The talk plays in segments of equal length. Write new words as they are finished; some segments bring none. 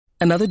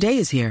Another day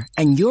is here,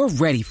 and you're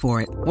ready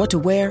for it. What to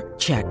wear?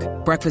 Check.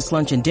 Breakfast,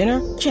 lunch, and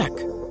dinner? Check.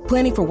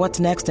 Planning for what's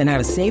next and how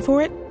to save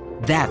for it?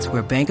 That's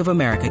where Bank of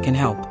America can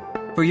help.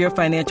 For your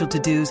financial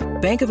to-dos,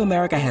 Bank of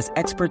America has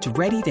experts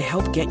ready to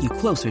help get you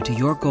closer to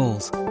your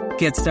goals.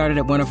 Get started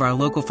at one of our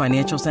local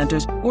financial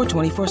centers or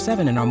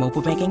 24/7 in our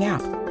mobile banking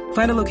app.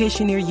 Find a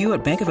location near you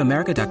at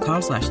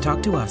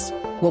bankofamerica.com/talktous.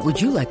 What would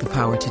you like the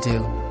power to do?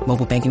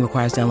 Mobile banking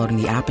requires downloading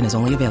the app and is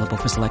only available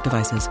for select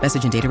devices.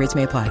 Message and data rates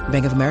may apply.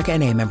 Bank of America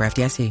NA, member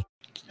FDIC.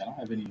 I don't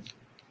have any.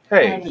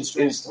 Hey,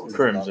 it's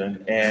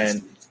Crimson,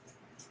 and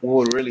what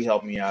would really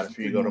help me out if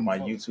you go to my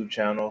YouTube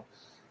channel,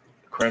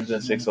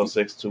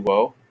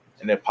 Crimson60620,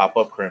 and then pop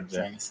up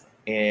Crimson,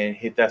 and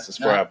hit that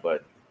subscribe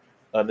button.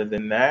 Other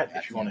than that,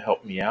 if you want to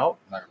help me out,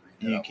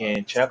 you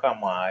can check out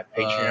my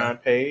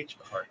Patreon page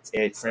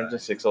at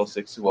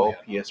Crimson60620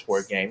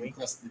 PS4 Gaming.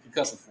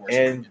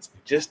 And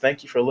just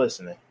thank you for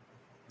listening.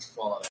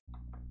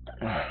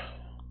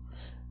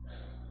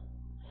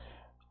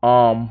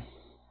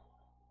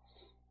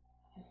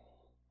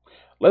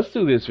 Let's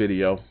do this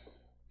video.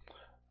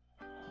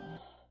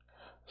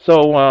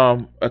 So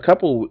a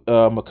couple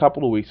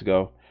of weeks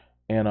ago,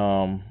 and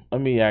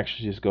let me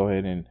actually just go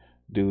ahead and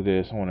do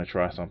this. I want to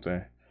try something.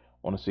 I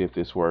want to see if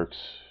this works.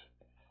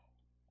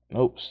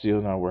 Nope,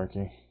 still not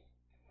working.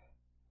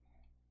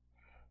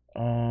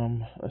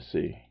 Let's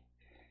see.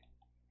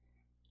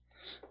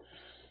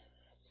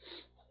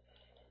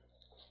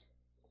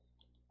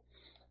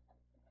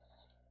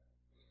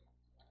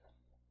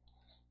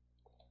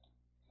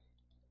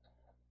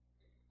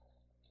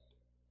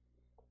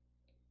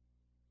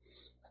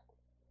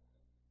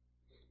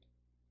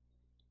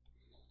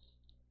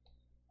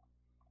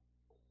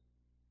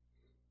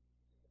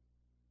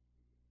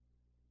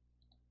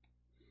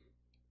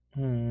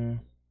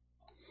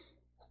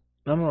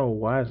 I don't know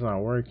why it's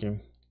not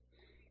working.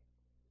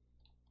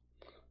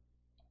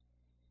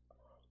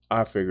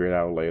 I'll figure it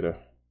out later.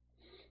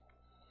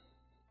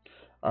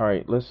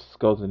 Alright, let's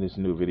go to this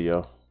new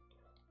video.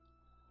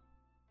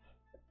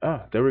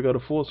 Ah, there we go to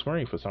full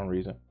screen for some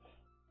reason.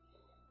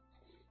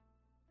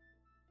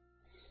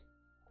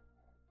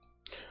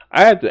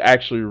 I had to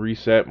actually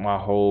reset my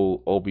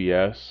whole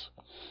OBS.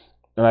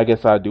 And I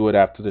guess I'll do it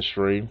after the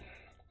stream.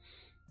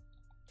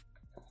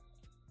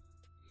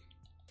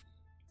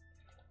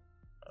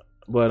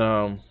 But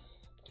all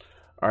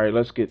right,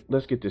 let's get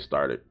this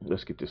started.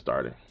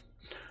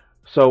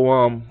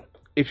 So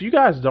if you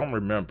guys don't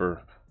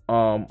remember,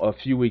 a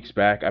few weeks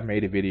back I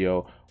made a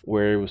video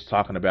where it was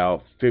talking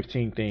about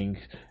 15 things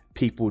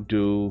people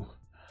do,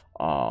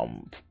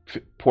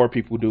 poor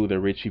people do that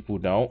rich people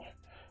don't,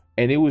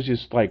 and it was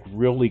just like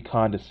really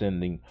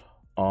condescending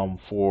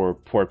for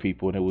poor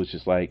people, and it was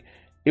just like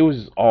it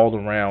was all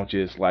around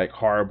just like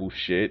horrible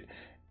shit,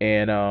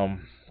 and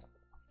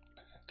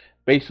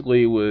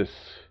basically it was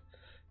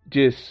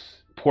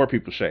just poor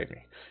people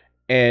shaming.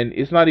 And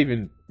it's not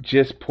even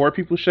just poor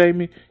people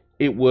shaming.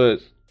 It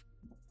was,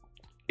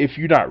 if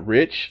you're not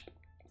rich,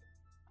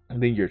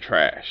 then you're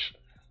trash.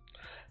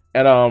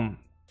 And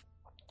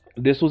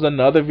this was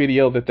another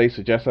video that they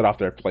suggested off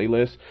their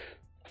playlist,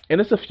 and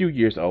it's a few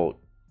years old.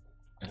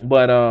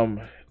 But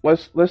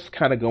let's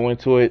kind of go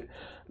into it,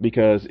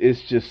 because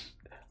it's just,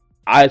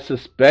 I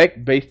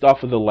suspect based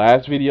off of the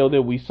last video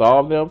that we saw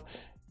of them,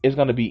 it's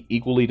going to be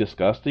equally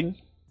disgusting.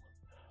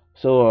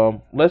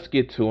 So let's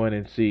get to it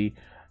and see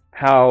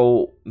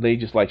how they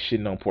just like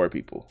shitting on poor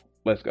people.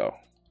 Let's go.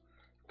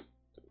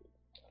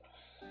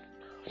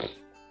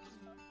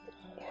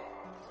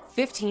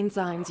 15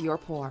 signs you're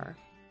poor.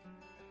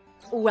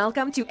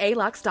 Welcome to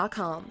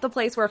alux.com, the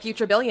place where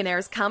future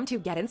billionaires come to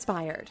get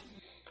inspired.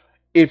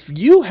 If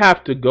you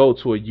have to go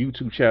to a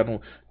YouTube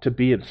channel to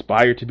be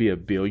inspired to be a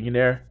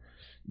billionaire,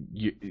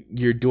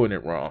 you're doing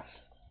it wrong.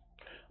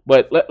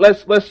 But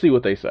let's see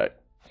what they say.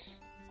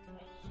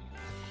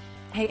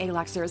 Hey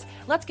Aluxers,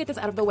 let's get this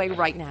out of the way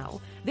right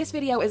now. This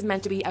video is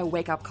meant to be a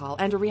wake-up call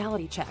and a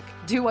reality check.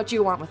 Do what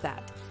you want with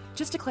that.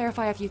 Just to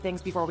clarify a few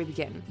things before we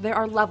begin, there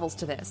are levels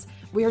to this.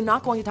 We are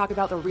not going to talk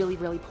about the really,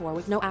 really poor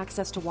with no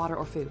access to water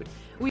or food.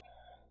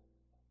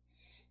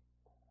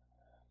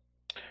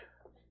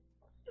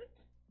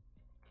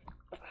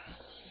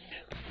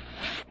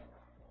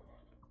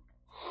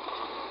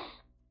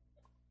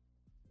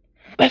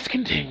 Let's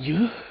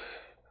continue.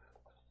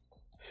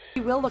 We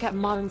will look at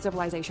modern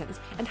civilizations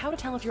and how to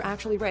tell if you're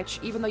actually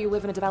rich even though you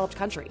live in a developed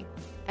country.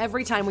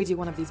 Every time we do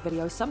one of these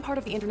videos, some part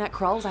of the internet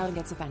crawls out and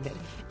gets offended.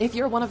 If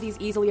you're one of these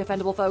easily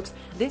offendable folks,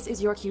 this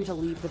is your cue to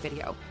leave the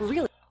video.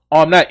 Really?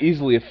 Oh, I'm not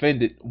easily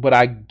offended, but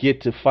I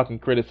get to fucking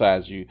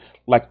criticize you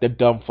like the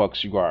dumb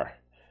fucks you are.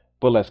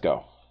 But let's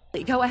go.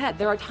 Go ahead.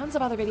 There are tons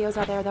of other videos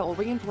out there that will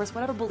reinforce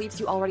whatever beliefs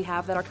you already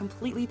have that are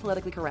completely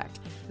politically correct.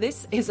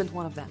 This isn't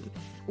one of them.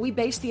 We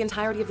base the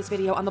entirety of this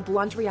video on the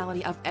blunt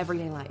reality of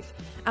everyday life.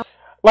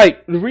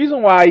 Like, the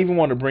reason why I even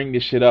want to bring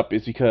this shit up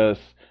is because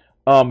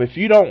if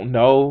you don't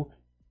know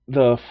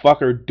the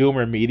fucker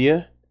Doomer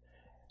Media,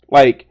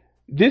 like,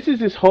 this is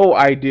this whole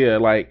idea,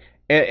 like,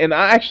 and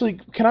I actually,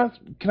 can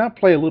I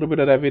play a little bit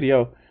of that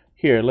video?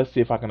 Here, let's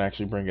see if I can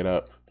actually bring it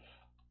up.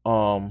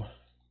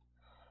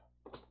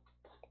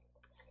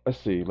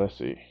 Let's see. Let's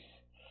see.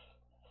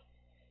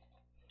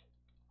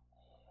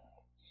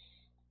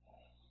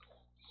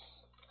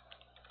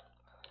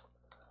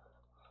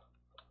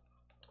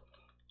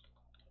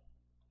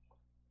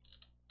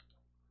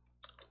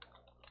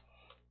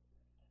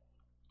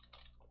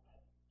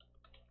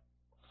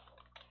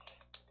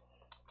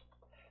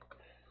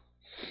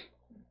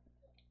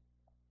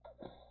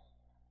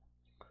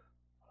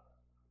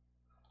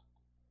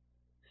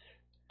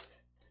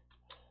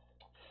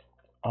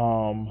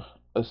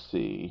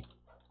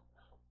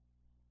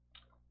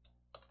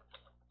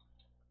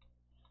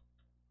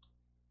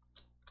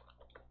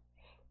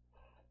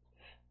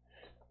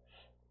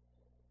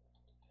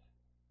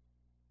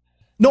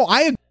 No,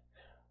 I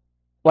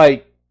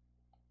like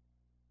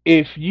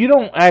if you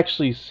don't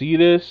actually see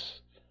this,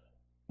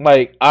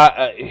 like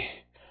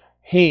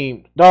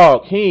Heem,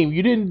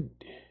 you didn't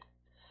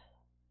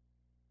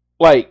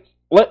like.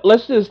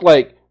 Let's just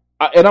like,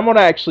 and I'm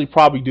gonna actually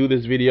probably do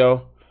this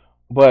video,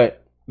 but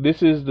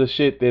this is the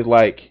shit that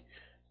like,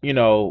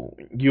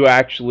 you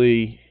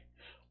actually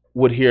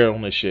would hear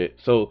on this shit.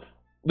 So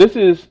this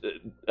is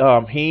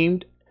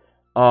Heem,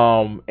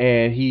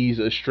 and he's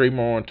a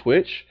streamer on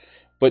Twitch,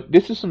 but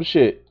this is some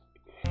shit.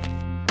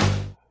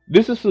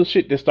 This is some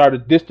shit that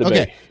started this debate.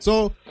 Okay,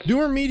 so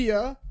Doomer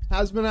Media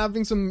has been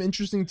having some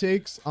interesting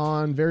takes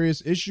on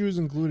various issues,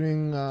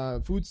 including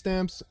food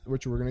stamps,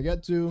 which we're going to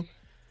get to,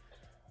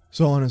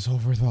 so on and so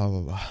forth, blah,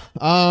 blah,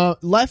 blah.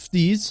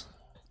 Lefties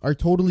are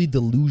totally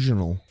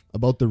delusional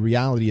about the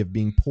reality of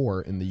being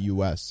poor in the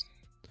U.S.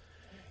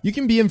 You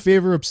can be in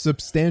favor of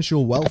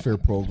substantial welfare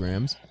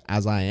programs,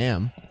 as I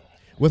am,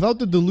 without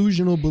the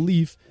delusional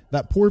belief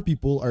that poor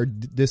people are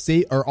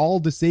all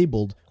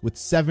disabled with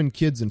 7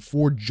 kids and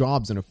 4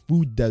 jobs in a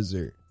food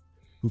desert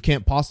who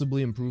can't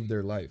possibly improve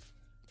their life.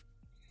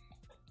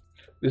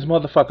 This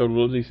motherfucker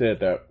really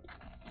said that.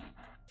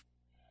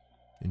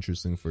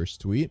 Interesting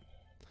first tweet.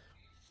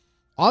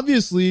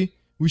 Obviously,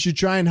 we should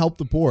try and help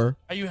the poor.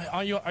 Are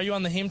you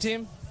on the Heem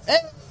team? Hey!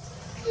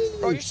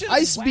 Bro, you should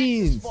Ice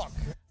Beans!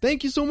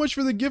 Thank you so much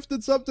for the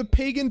gifted sub to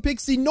Pagan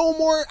Pixie. No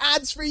more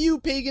ads for you,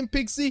 Pagan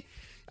Pixie.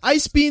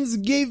 Ice Beans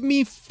gave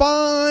me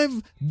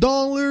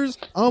 $5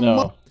 a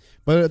month.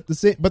 But the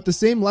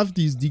same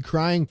lefties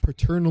decrying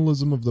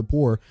paternalism of the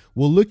poor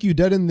will look you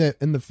dead in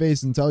the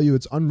face and tell you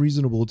it's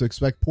unreasonable to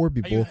expect poor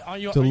people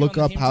to look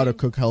up how to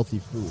cook healthy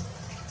food.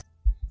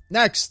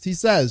 Next, he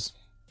says,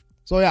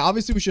 so yeah,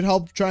 obviously we should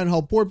try and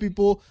help poor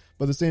people,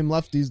 but the same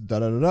lefties,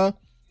 da-da-da-da.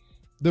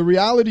 The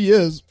reality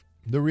is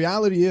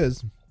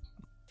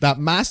that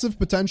massive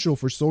potential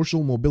for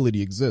social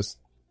mobility exists.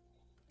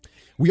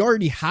 We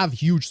already have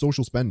huge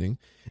social spending,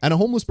 and a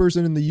homeless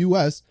person in the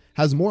U.S.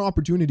 has more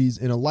opportunities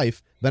in a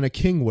life than a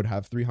king would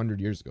have 300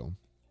 years ago.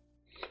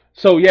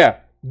 So yeah,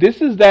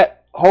 this is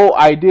that whole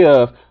idea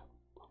of,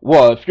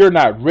 well, if you're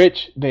not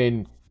rich,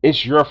 then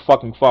it's your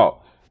fucking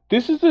fault.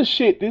 This is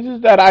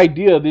that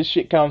idea this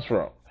shit comes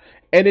from.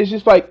 And it's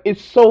just like,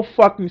 it's so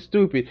fucking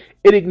stupid.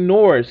 It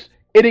ignores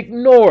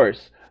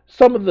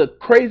some of the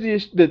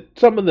craziest,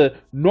 some of the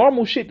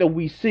normal shit that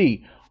we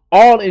see,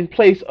 all in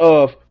place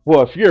of,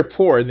 well, if you're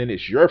poor, then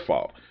it's your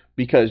fault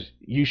because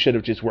you should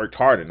have just worked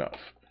hard enough.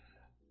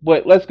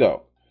 But let's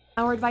go.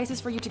 Our advice is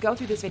for you to go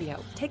through this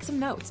video, take some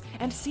notes,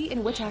 and see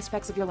in which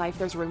aspects of your life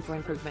there's room for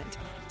improvement.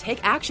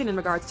 Take action in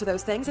regards to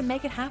those things and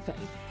make it happen.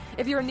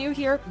 If you're new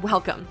here,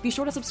 welcome. Be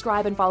sure to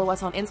subscribe and follow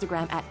us on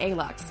Instagram at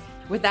Alux.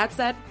 With that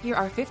said, here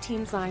are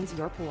 15 signs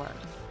you're poor.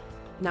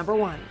 Number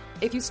 1.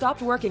 If you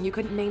stopped working, you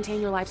couldn't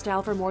maintain your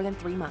lifestyle for more than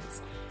 3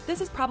 months.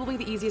 This is probably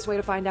the easiest way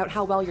to find out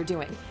how well you're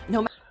doing.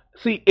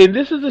 See, and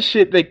this is the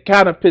shit that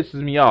kind of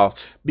pisses me off,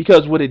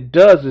 because what it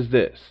does is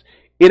this.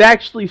 It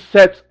actually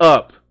sets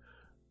up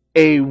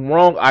a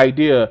wrong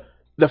idea.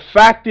 The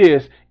fact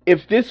is,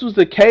 if this was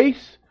the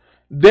case,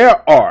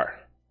 there are,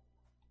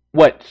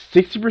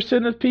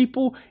 60% of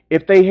people,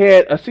 if they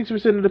had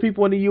 60% of the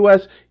people in the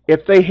U.S.,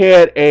 if they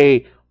had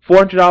a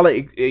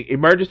 $400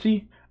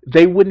 emergency,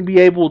 they wouldn't be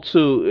able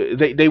to,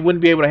 they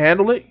wouldn't be able to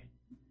handle it?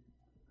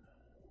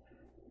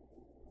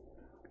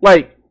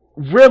 Like,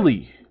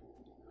 really?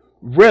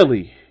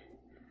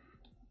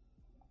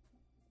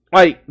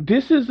 Like,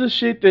 this is the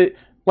shit that,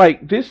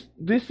 like, this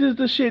is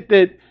the shit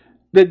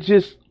that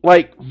just,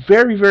 like,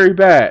 very, very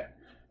bad.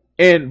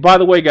 And by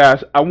the way,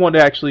 guys, I want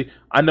to actually,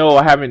 I know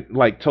I haven't,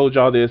 like, told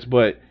y'all this,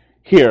 but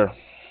here,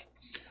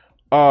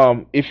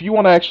 if you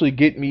want to actually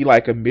get me,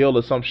 like, a meal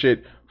or some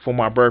shit for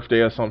my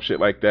birthday or some shit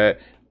like that,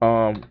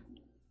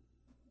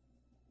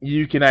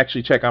 you can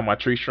actually check out my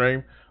tree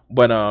stream.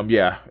 But,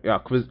 yeah,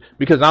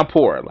 because I'm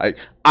poor. Like,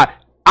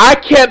 I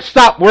can't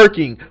stop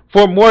working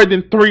for more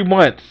than 3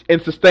 months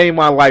and sustain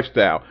my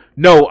lifestyle.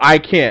 No, I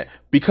can't,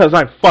 because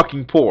I'm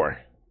fucking poor.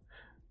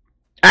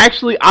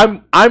 Actually,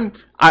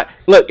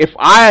 look, if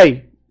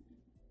I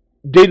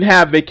didn't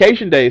have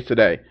vacation days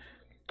today,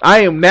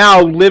 I'm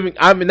now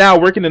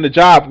working in a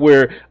job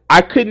where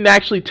I couldn't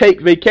actually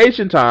take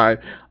vacation time,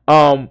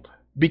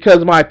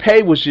 because my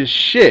pay was just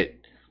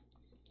shit.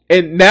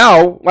 And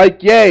now,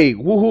 like, yay,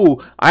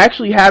 woohoo, I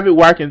actually have it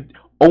where I can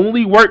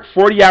only work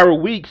 40-hour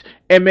weeks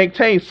and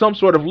maintain some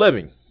sort of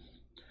living.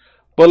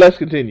 But let's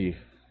continue.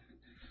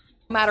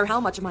 No matter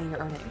how much money you're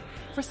earning.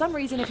 For some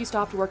reason, if you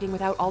stopped working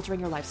without altering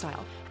your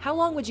lifestyle, how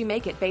long would you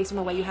make it based on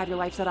the way you have your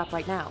life set up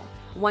right now?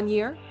 1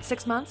 year?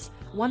 6 months?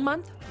 1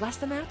 month? Less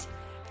than that?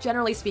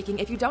 Generally speaking,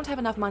 if you don't have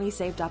enough money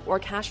saved up or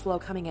cash flow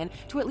coming in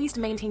to at least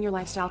maintain your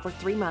lifestyle for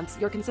 3 months,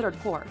 you're considered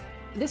poor.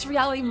 This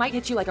reality might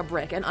hit you like a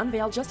brick and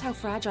unveil just how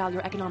fragile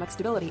your economic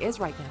stability is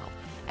right now.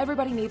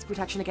 Everybody needs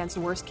protection against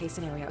worst-case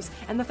scenarios,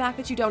 and the fact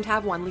that you don't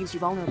have one leaves you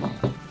vulnerable.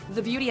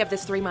 The beauty of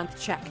this 3-month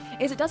check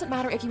is it doesn't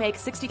matter if you make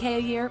 $60K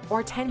a year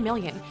or $10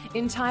 million.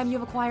 In time,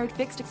 you've acquired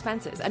fixed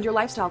expenses, and your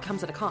lifestyle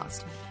comes at a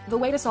cost. The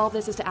way to solve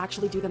this is to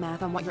actually do the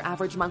math on what your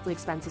average monthly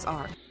expenses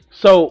are.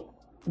 So,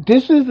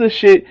 this is the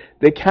shit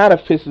that kind of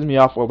pisses me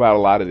off about a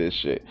lot of this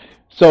shit.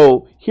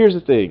 So, here's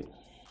the thing.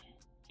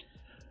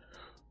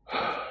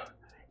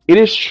 It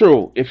is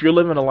true, if you're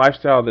living a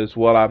lifestyle that's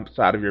well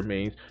outside of your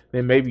means,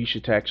 then maybe you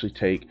should actually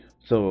take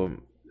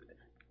some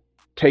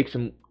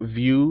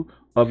view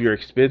of your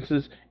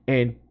expenses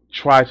and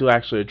try to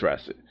actually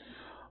address it.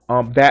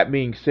 That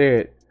being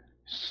said,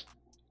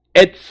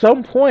 at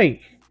some point,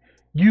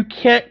 you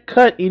can't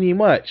cut any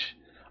much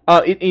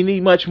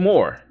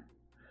more.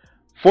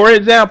 For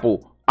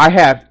example, I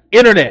have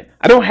internet.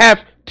 I don't have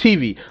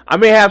TV. I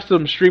may have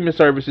some streaming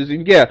services,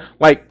 and yeah,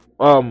 like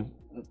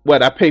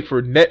I pay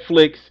for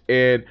Netflix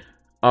and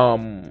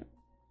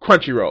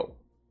Crunchyroll,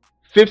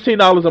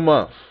 $15 a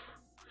month,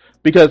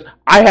 because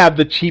I have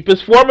the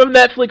cheapest form of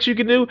Netflix you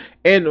can do,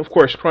 and of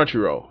course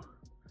Crunchyroll.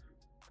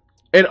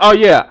 And oh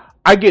yeah,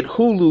 I get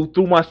Hulu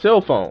through my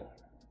cell phone.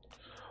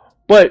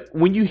 But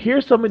when you hear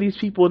some of these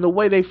people and the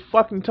way they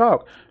fucking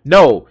talk,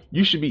 no,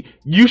 you should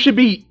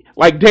be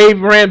like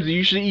Dave Ramsey.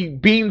 You should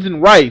eat beans and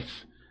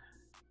rice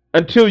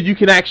until you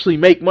can actually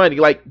make money.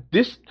 Like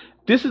this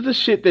is the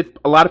shit that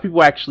a lot of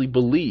people actually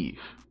believe.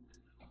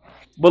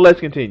 But let's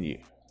continue.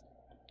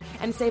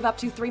 And save up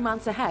to 3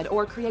 months ahead,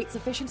 or create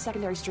sufficient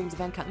secondary streams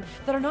of income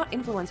that are not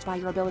influenced by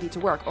your ability to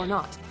work or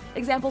not.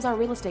 Examples are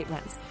real estate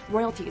rents,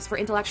 royalties for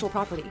intellectual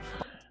property.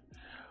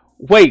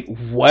 Wait,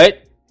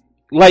 what?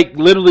 Like,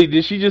 literally,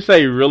 did she just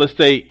say real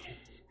estate?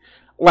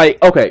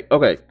 Like, okay,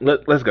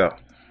 let's go.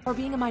 Or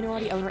being a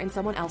minority owner in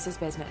someone else's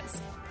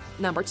business.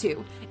 Number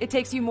 2, it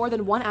takes you more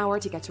than 1 hour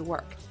to get to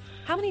work.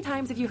 How many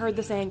times have you heard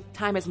the saying,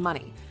 time is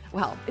money?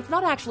 Well, it's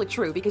not actually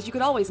true, because you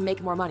could always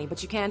make more money,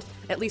 but you can't,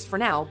 at least for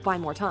now, buy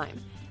more time.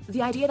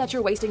 The idea that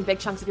you're wasting big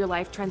chunks of your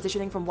life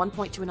transitioning from one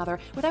point to another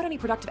without any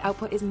productive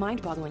output is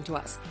mind-boggling to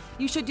us.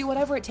 You should do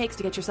whatever it takes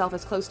to get yourself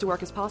as close to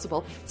work as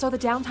possible, so the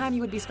downtime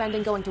you would be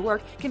spending going to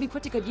work can be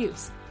put to good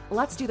use.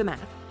 Let's do the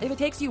math. If it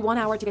takes you 1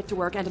 hour to get to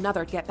work and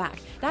another to get back,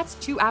 that's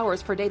 2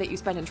 hours per day that you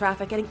spend in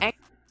traffic getting angry.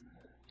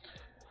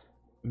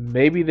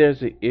 Maybe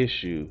there's an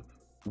issue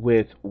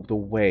with the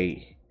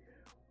way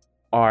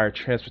our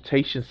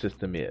transportation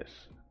system is.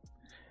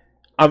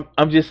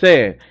 I'm just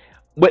saying.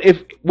 What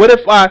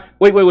if I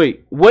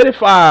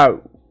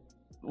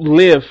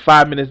live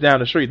 5 minutes down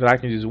the street that I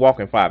can just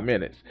walk in 5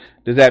 minutes?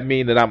 Does that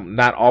mean that I'm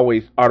not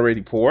always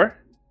already poor?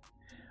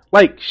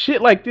 Like,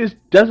 shit like this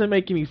doesn't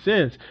make any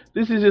sense.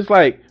 This is just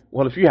like,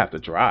 well, if you have to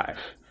drive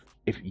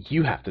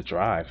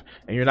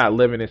and you're not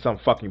living in some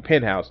fucking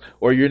penthouse,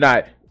 or you're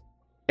not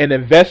an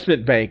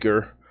investment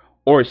banker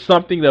or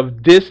something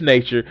of this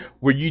nature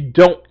where you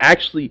don't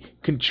actually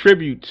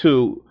contribute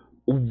to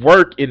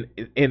work in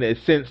a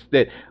sense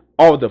that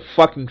all the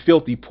fucking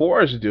filthy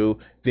poors do,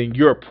 then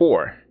you're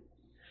poor.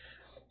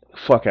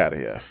 Fuck out of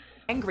here.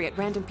 Angry at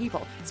random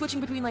people, switching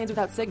between lanes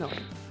without signaling.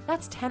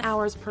 That's 10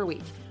 hours per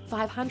week,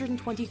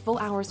 520 full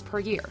hours per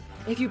year.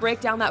 If you break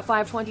down that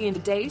 520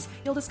 into days,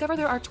 you'll discover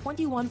there are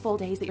 21 full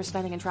days that you're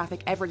spending in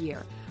traffic every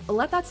year.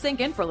 Let that sink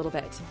in for a little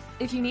bit.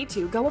 If you need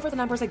to, go over the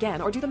numbers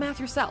again or do the math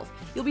yourself.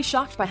 You'll be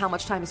shocked by how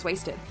much time is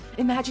wasted.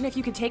 Imagine if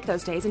you could take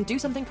those days and do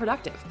something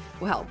productive.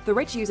 Well, the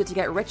rich use it to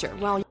get richer,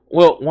 while...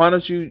 Well, why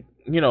don't you,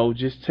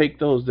 just take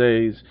those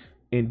days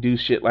and do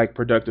shit like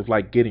productive,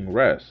 like getting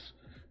rest,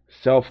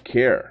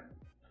 self-care,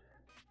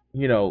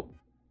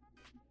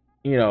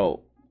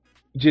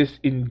 just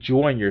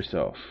enjoying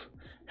yourself.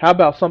 How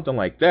about something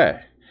like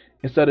that?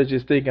 Instead of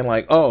just thinking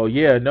like, oh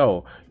yeah,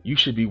 no, you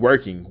should be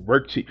working.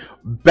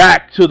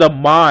 Back to the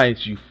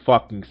mines, you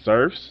fucking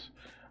serfs.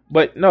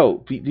 But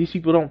no, these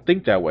people don't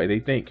think that way. They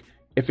think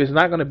if it's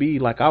not going to be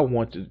like I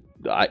want you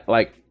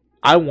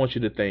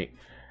to think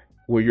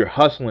where you're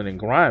hustling and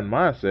grind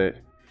mindset,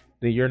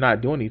 then you're not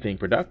doing anything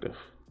productive.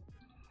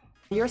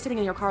 You're sitting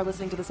in your car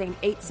listening to the same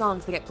 8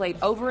 songs that get played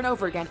over and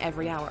over again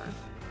every hour.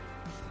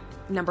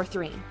 Number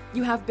 3,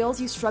 you have bills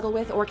you struggle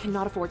with or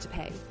cannot afford to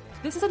pay.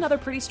 This is another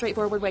pretty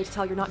straightforward way to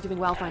tell you're not doing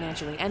well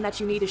financially and that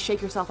you need to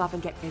shake yourself up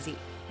and get busy.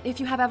 If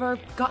you have ever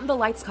gotten the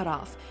lights cut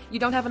off, you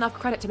don't have enough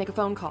credit to make a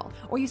phone call,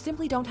 or you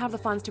simply don't have the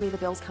funds to pay the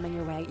bills coming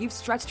your way, you've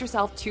stretched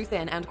yourself too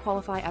thin and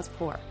qualify as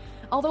poor.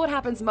 Although it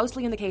happens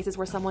mostly in the cases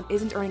where someone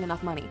isn't earning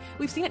enough money,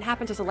 we've seen it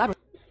happen to celebrities.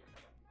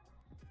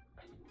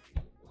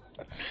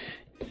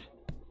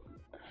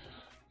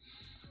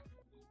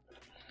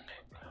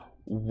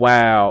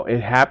 Wow,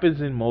 it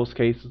happens in most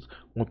cases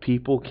when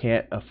people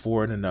can't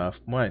afford enough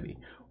money.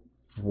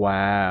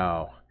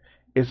 Wow.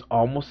 It's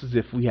almost as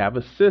if we have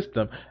a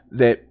system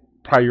that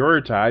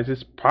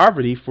prioritizes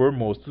poverty for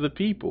most of the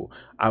people.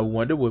 I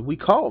wonder what we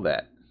call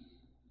that.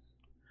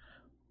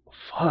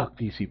 Fuck,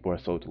 these people are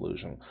so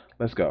delusional.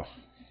 Let's go.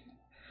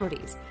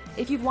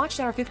 If you've watched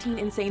our 15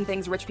 Insane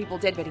Things Rich People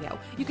Did video,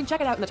 you can check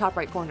it out in the top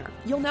right corner.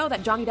 You'll know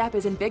that Johnny Depp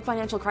is in big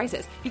financial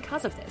crisis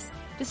because of this.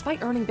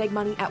 Despite earning big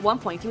money, at one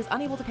point he was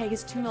unable to pay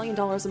his $2 million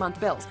a month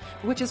bills,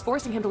 which is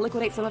forcing him to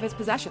liquidate some of his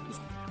possessions.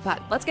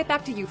 But let's get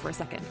back to you for a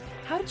second.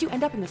 How did you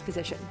end up in this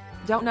position?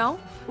 Don't know?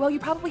 Well, you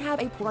probably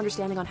have a poor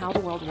understanding on how the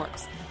world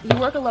works. You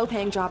work a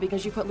low-paying job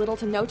because you put little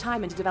to no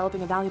time into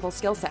developing a valuable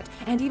skill set,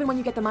 and even when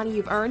you get the money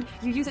you've earned,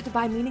 you use it to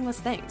buy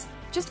meaningless things.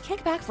 Just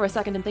kick back for a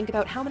second and think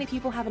about how many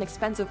people have an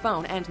expensive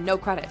phone and no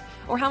credit,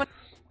 or how many...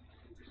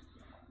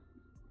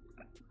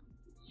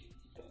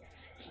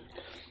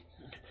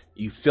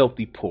 You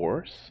filthy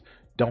pores.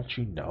 Don't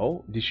you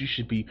know that you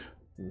should be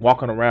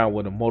walking around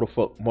with a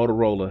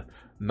Motorola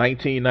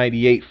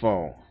 1998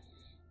 phone?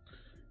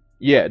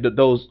 Yeah,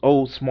 those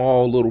old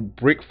small little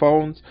brick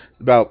phones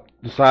about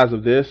the size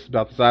of this,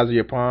 about the size of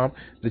your palm,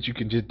 that you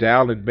can just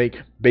dial and make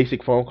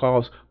basic phone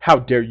calls. How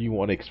dare you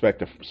want to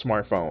expect a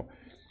smartphone?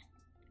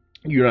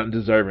 You're not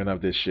deserving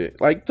of this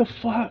shit. Like, the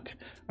fuck?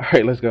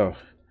 Alright, let's go.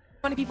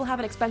 How many people have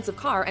an expensive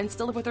car and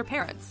still live with their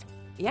parents?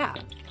 Yeah.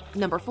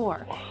 Number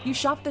 4. You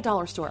shop at the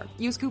dollar store,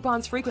 use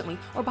coupons frequently,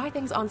 or buy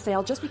things on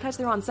sale just because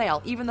they're on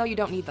sale, even though you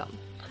don't need them.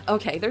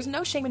 Okay, there's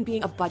no shame in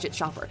being a budget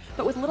shopper,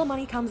 but with little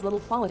money comes little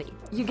quality.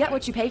 You get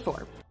what you pay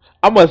for.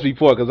 I must be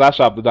poor because I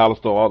shop at the dollar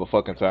store all the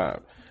fucking time.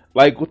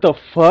 Like, what the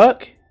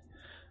fuck?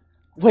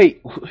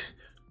 Wait,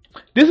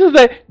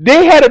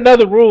 they had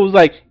another rule. It was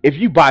like, if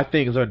you buy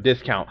things on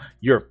discount,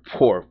 you're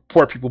poor.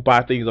 Poor people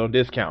buy things on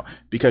discount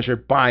because you're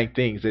buying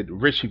things that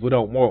rich people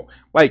don't want.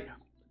 Like,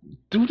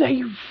 do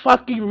they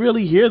fucking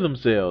really hear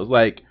themselves?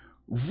 Like,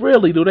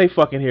 really, do they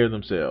fucking hear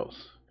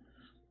themselves?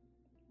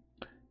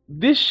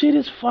 This shit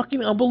is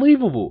fucking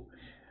unbelievable.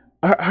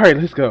 Alright,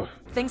 let's go.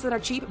 Things that are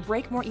cheap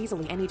break more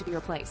easily and need to be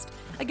replaced.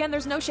 Again,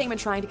 there's no shame in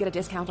trying to get a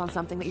discount on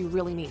something that you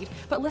really need.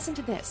 But listen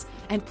to this,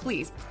 and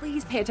please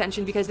pay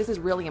attention because this is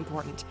really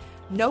important.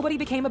 Nobody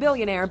became a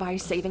billionaire by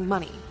saving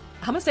money.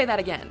 I'm gonna say that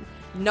again.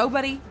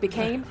 Nobody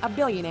became a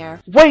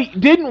billionaire. Wait,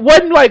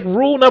 wasn't like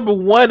rule number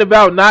 1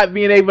 about not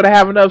being able to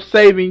have enough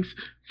savings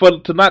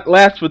to not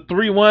last for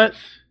 3 months?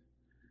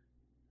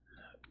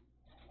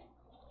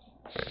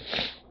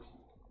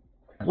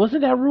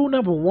 Wasn't that rule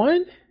number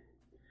 1?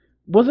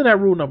 Wasn't that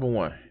rule number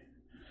 1?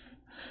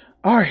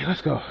 Alright,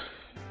 let's go.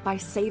 By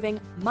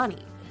saving money.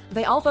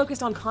 They all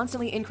focused on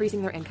constantly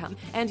increasing their income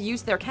and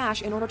used their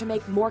cash in order to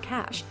make more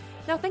cash.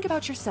 Now think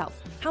about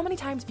yourself. How many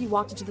times have you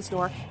walked into the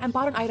store and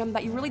bought an item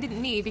that you really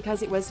didn't need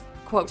because it was,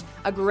 quote,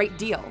 a great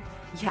deal?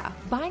 Yeah,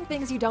 buying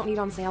things you don't need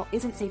on sale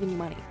isn't saving you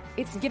money.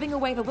 It's giving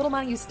away the little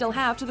money you still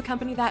have to the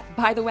company that,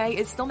 by the way,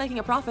 is still making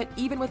a profit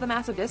even with a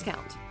massive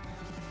discount.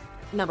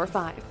 Number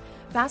 5.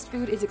 Fast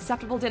food is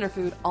acceptable dinner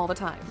food all the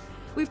time.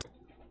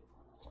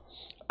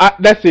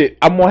 That's it.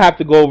 I'm gonna have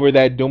to go over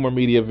that Doomer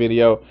Media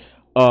video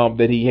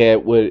that he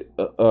had with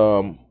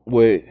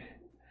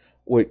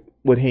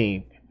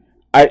him.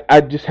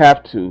 I just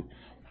have to.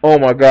 Oh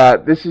my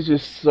god, this is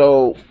just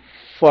so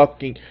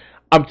fucking.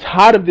 I'm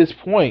tired of this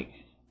point.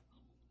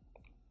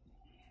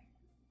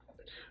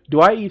 Do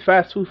I eat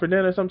fast food for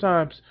dinner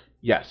sometimes?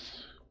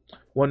 Yes.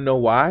 Wanna know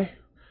why?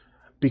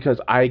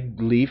 Because I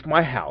leave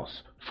my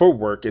house for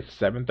work at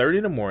 7:30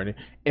 in the morning,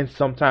 and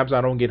sometimes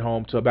I don't get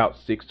home till about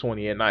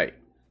 6:20 at night.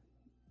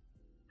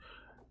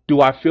 Do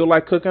I feel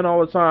like cooking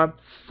all the time?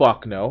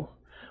 Fuck no.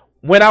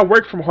 When I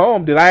worked from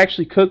home, did I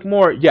actually cook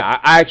more? Yeah,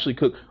 I actually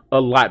cook a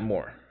lot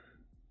more.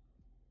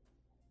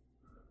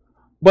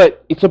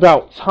 But it's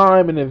about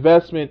time and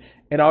investment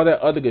and all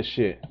that other good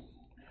shit.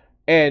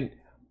 And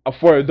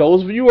for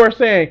those of you who are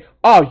saying,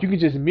 oh, you can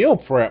just meal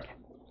prep.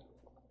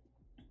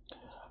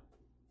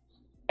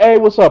 Hey,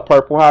 what's up,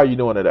 Purple? How are you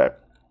doing today?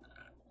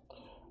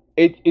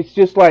 It's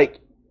just like,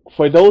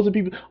 for those of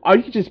people, oh,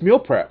 you can just meal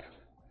prep.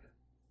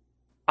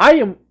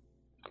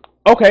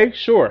 Okay,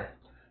 sure.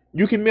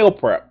 You can meal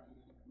prep.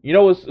 You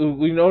know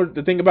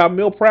the thing about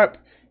meal prep?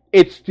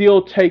 It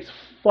still takes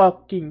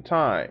fucking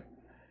time.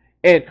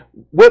 And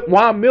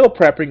while I'm meal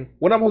prepping,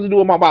 what I'm supposed to do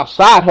with my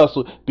side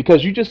hustle,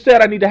 because you just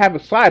said I need to have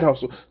a side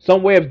hustle,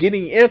 some way of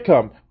getting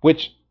income,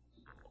 which,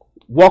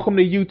 welcome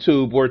to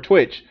YouTube or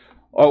Twitch,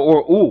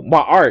 or my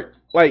art.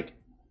 Like,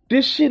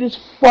 this shit is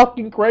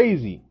fucking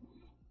crazy.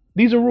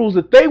 These are rules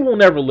that they will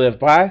never live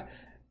by,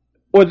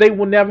 or they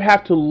will never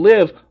have to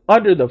live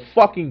under the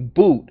fucking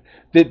boot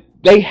that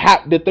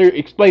they're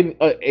explaining,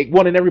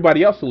 wanting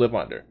everybody else to live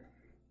under.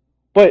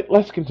 But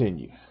let's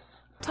continue.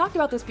 Talked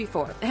about this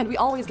before, and we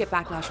always get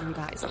backlash from you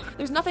guys.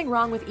 There's nothing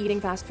wrong with eating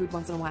fast food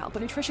once in a while,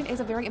 but nutrition is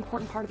a very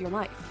important part of your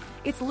life.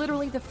 It's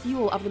literally the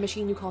fuel of the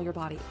machine you call your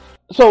body.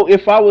 So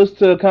if I was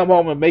to come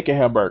home and make a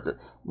hamburger,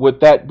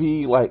 would that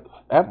be like,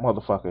 that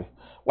motherfucker?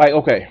 Like,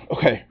 okay,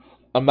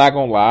 I'm not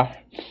gonna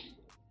lie.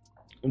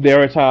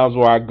 There are times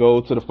where I go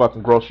to the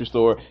fucking grocery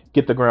store,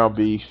 get the ground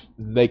beef,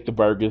 make the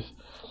burgers,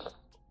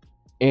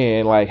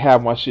 and like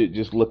have my shit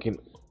just looking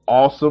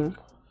awesome.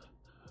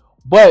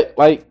 But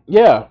like,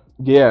 yeah.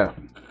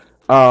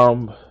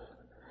 Um,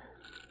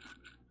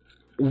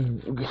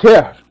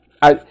 yeah.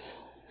 I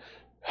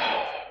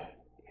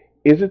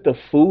Is it the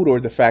food or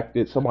the fact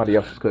that somebody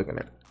else is cooking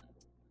it?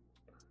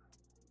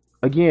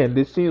 Again,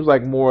 this seems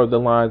like more of the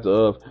lines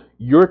of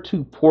you're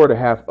too poor to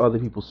have other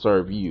people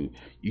serve you.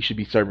 You should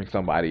be serving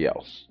somebody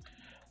else.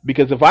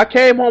 Because if I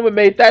came home and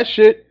made that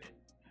shit,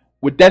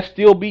 would that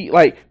still be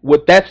like?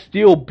 Would that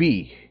still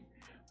be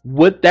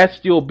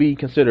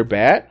considered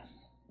bad?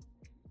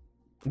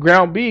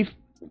 Ground beef,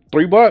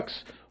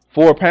 $3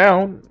 for a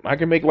pound. I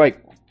can make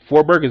like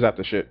 4 burgers out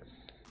the shit.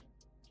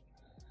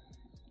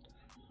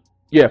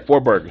 Yeah, 4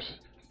 burgers,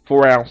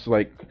 4 ounce,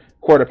 like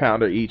quarter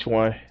pounder each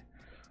one.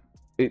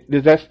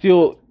 Is that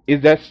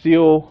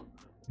still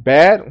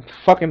bad?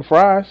 Fucking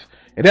fries,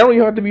 and they don't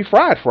even have to be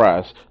fried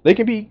fries. They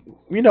can be,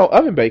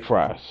 oven baked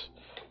fries.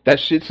 That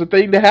shit's a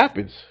thing that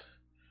happens.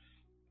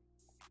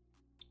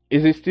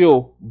 Is it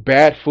still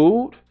bad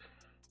food?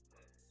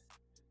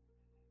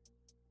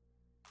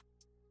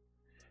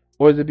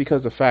 Or is it because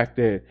of the fact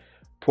that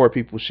poor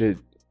people should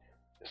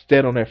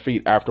stand on their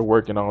feet after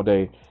working all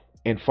day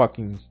and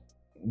fucking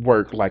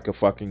work like a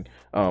fucking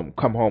come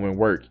home and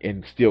work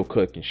and still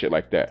cook and shit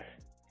like that?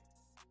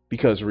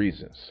 Because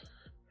reasons.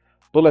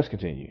 But let's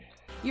continue.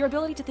 Your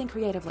ability to think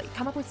creatively,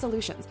 come up with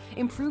solutions,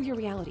 improve your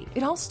reality.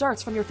 It all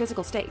starts from your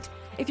physical state.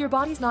 If your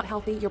body's not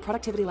healthy, your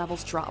productivity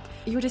levels drop.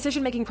 Your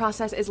decision-making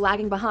process is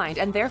lagging behind,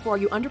 and therefore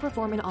you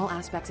underperform in all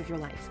aspects of your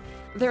life.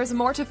 There's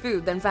more to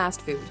food than fast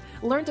food.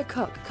 Learn to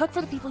cook. Cook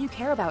for the people you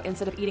care about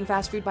instead of eating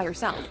fast food by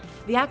yourself.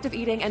 The act of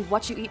eating and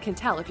what you eat can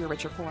tell if you're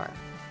rich or poor.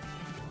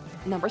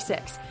 Number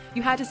 6.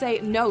 You had to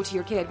say no to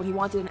your kid when he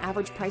wanted an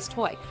average-priced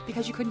toy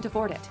because you couldn't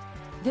afford it.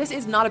 This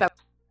is not about...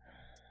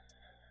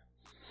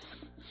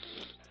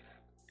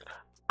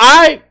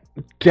 I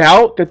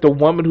doubt that the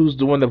woman who's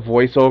doing the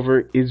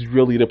voiceover is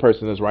really the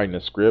person that's writing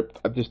the script.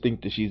 I just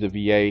think that she's a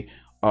VA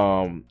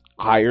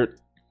hired.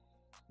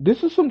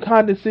 This is some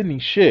condescending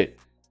shit.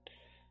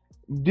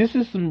 This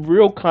is some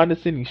real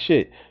condescending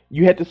shit.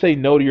 You had to say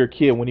no to your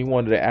kid when he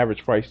wanted an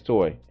average price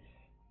toy.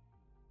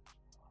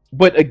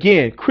 But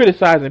again,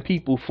 criticizing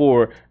people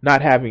for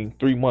not having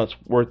 3 months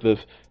worth of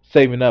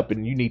saving up,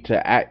 and you need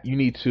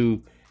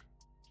to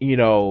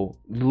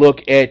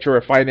look at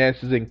your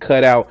finances and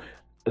cut out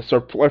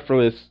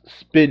superfluous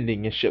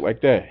spending and shit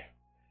like that.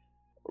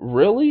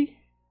 Really?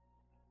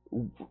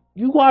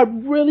 You are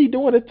really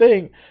doing a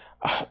thing.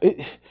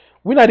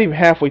 We're not even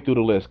halfway through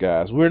the list,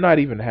 guys. We're not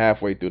even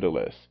halfway through the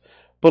list.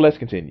 But let's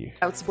continue.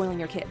 About spoiling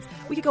your kids.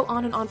 We could go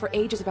on and on for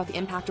ages about the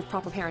impact of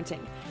proper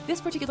parenting.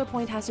 This particular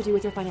point has to do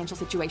with your financial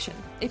situation.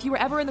 If you were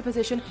ever in the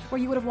position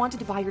where you would have wanted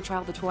to buy your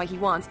child the toy he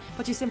wants,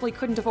 but you simply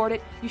couldn't afford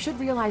it, you should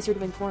realize you're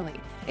doing poorly.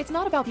 It's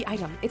not about the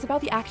item, it's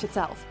about the act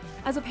itself.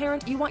 As a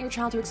parent, you want your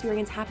child to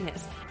experience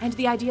happiness, and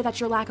the idea that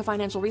your lack of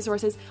financial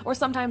resources, or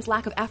sometimes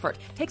lack of effort,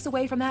 takes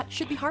away from that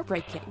should be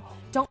heartbreaking.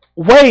 Don't...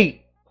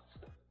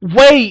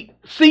 Wait,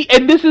 see,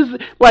 and this is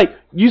like,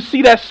 you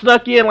see that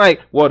snuck in, like,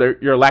 well,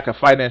 your lack of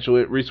financial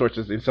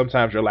resources and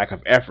sometimes your lack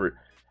of effort.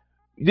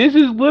 This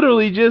is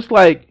literally just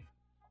like,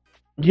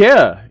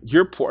 yeah,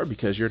 you're poor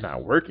because you're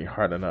not working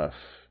hard enough.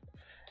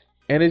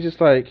 And it's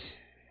just like,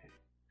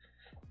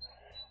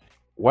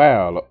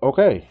 wow,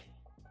 okay,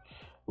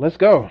 let's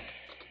go.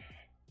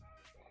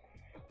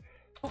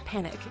 Don't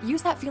panic.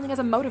 Use that feeling as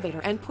a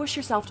motivator and push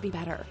yourself to be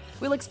better.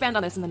 We'll expand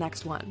on this in the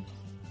next one.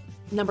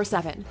 Number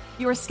 7.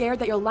 You are scared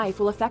that your life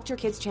will affect your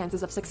kids'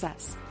 chances of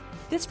success.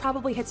 This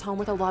probably hits home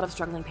with a lot of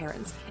struggling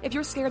parents. If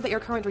you're scared that your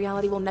current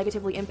reality will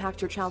negatively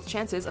impact your child's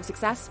chances of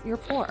success, you're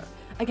poor.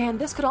 Again,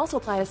 this could also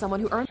apply to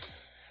someone who earns...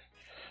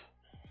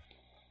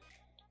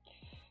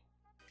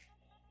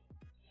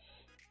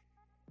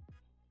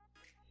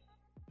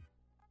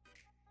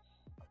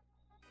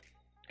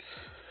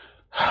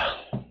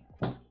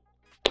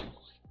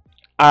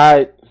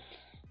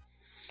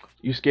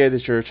 You scared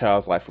that your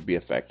child's life will be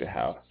affected.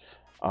 How?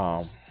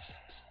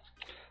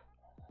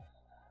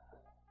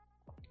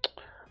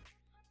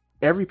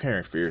 Every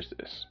parent fears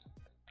this.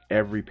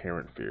 Every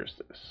parent fears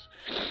this.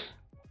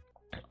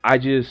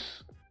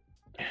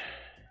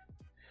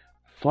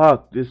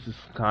 Fuck, this is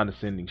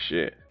condescending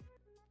shit.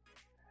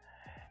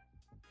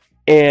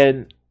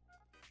 And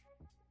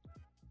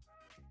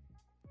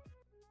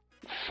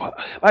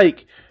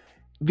like,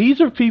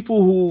 these are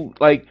people who,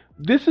 like,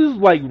 this is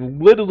like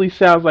literally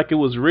sounds like it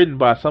was written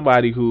by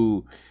somebody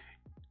who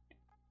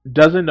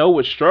doesn't know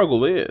what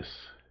struggle is.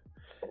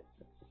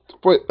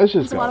 But let's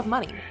just go. A lot of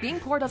money.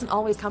 Being poor doesn't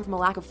always come from a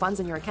lack of funds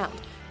in your account.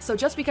 So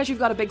just because you've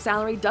got a big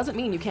salary doesn't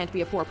mean you can't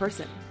be a poor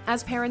person.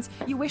 As parents,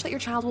 you wish that your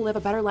child will live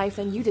a better life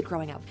than you did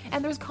growing up,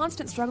 and there's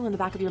constant struggle in the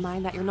back of your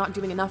mind that you're not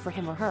doing enough for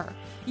him or her.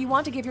 You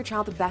want to give your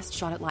child the best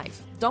shot at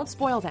life. Don't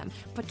spoil them,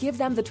 but give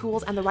them the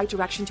tools and the right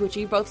direction to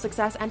achieve both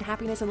success and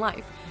happiness in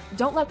life.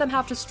 Don't let them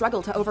have to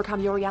struggle to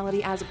overcome your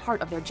reality as a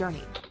part of their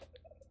journey.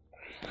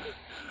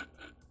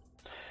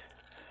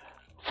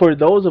 For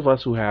those of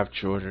us who have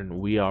children,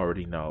 we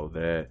already know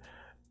that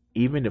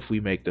even if we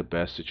make the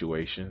best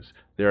situations,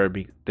 there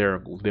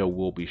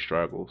will be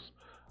struggles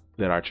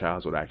that our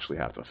child would actually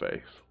have to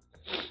face.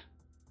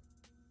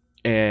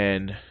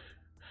 and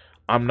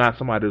I'm not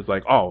somebody who's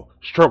like, oh,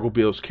 struggle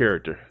builds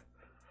character.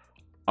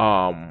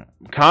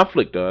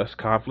 Conflict does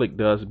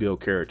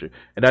build character,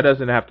 and that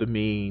doesn't have to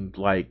mean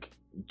like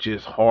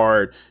just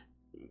hard,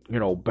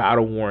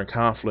 battle worn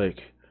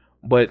conflict,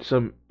 but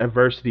some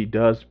adversity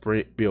does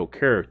build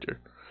character,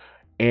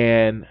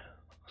 and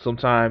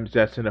sometimes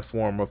that's in the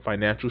form of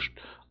financial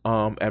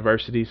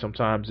adversity.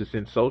 Sometimes it's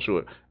in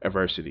social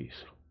adversities.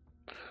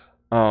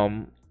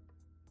 But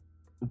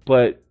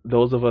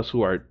those of us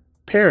who are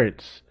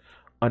parents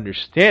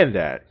understand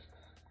that,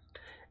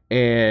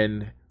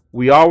 and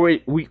we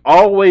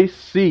always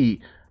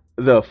see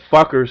the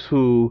fuckers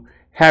who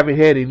haven't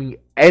had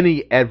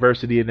any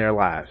adversity in their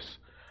lives.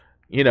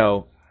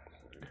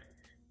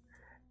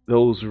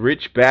 Those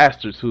rich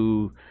bastards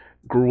who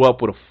grew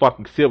up with a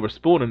fucking silver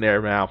spoon in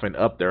their mouth and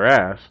up their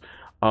ass.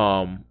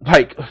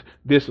 Like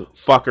this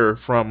fucker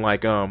from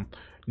like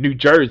New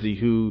Jersey,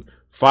 who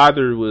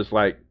father was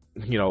like,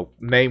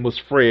 name was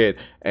Fred,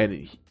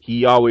 and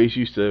he always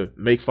used to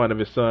make fun of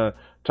his son,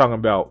 talking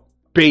about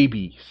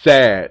baby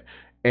sad,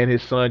 and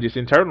his son just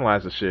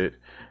internalized the shit.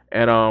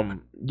 And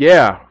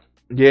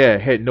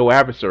had no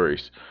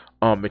adversaries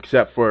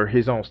except for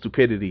his own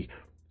stupidity.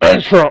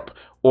 Trump,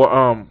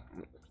 or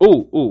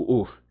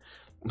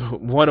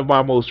one of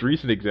my most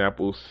recent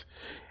examples,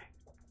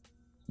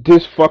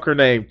 this fucker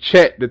named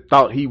Chet that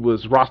thought he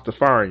was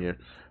Rastafarian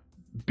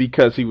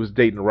because he was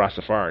dating a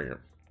Rastafarian.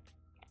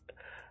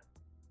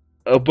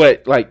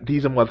 But like,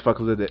 these are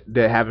motherfuckers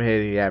that haven't had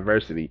any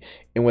adversity,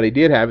 and when they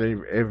did have any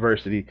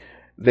adversity,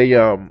 they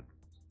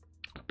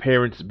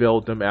parents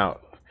bailed them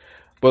out.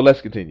 But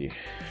let's continue.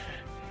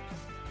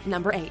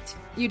 Number 8.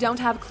 You don't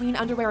have clean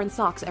underwear and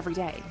socks every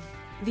day.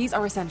 These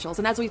are essentials,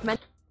 and as we've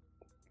mentioned...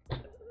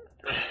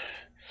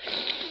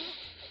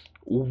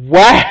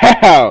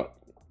 Wow!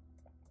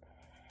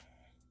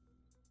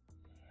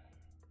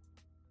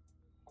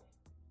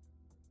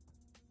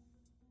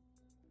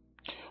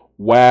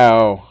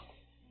 Wow.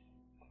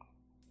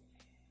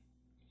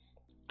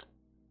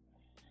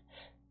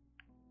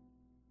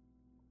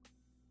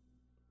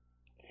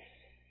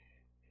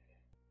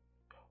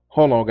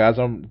 Hold on, guys.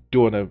 I'm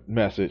doing a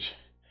message.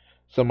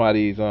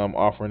 Somebody's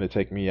offering to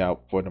take me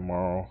out for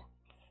tomorrow.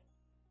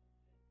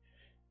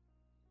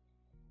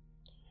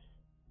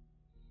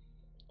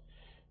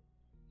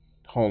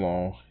 Hold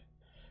on.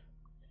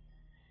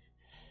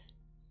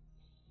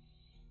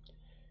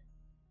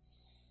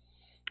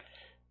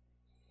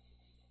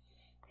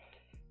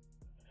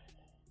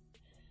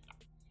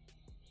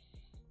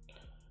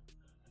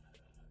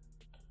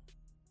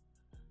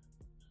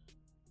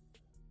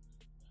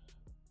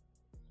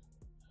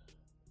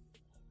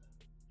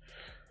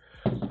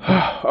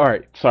 All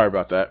right, sorry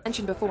about that.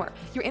 Mentioned before,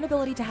 your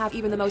inability to have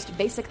even the most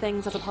basic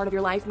things as a part of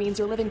your life means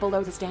you're living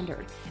below the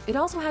standard. It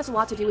also has a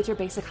lot to do with your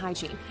basic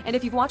hygiene. And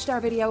if you've watched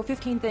our video,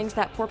 15 things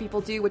that poor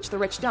people do which the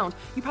rich don't,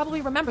 you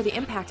probably remember the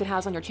impact it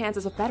has on your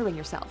chances of bettering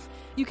yourself.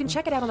 You can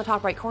check it out on the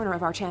top right corner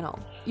of our channel.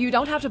 You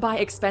don't have to buy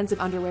expensive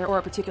underwear or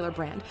a particular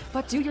brand,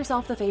 but do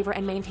yourself the favor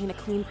and maintain a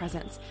clean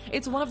presence.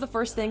 It's one of the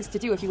first things to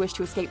do if you wish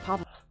to escape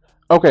poverty.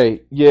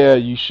 Okay, yeah,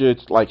 you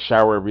should like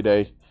shower every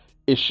day.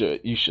 You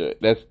should.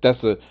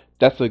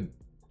 That's a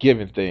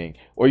given thing.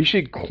 Or you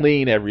should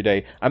clean every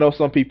day. I know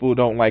some people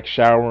don't like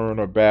showering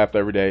or bath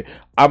every day.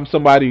 I'm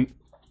somebody,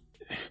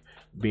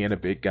 being a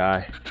big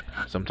guy,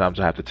 sometimes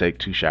I have to take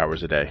 2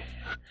 showers a day.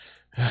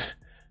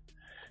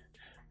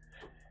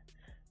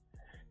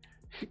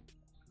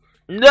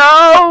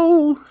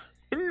 No.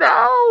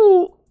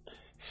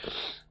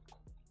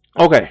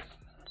 Okay.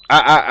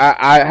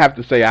 I have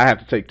to say I have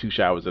to take 2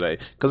 showers a day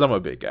because I'm a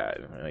big guy.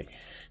 Right?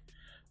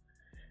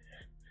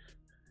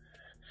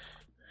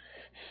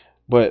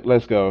 But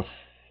let's go.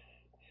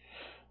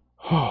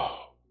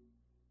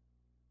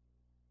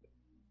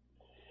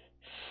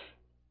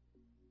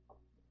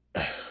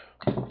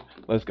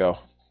 Let's go.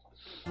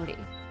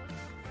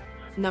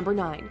 Number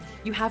 9.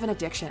 You have an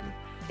addiction.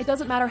 It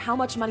doesn't matter how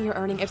much money you're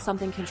earning if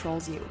something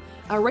controls you.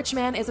 A rich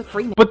man is a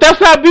free man. But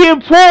that's not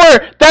being poor.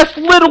 That's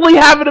literally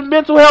having a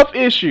mental health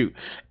issue.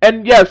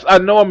 And yes, I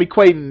know I'm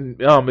equating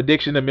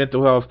addiction to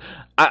mental health.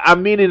 I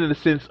mean it in the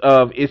sense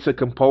of it's a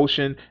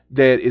compulsion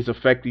that is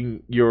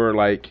affecting your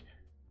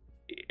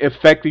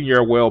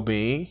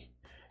well-being,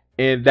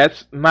 and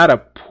that's not a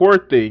poor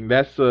thing.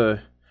 That's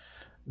a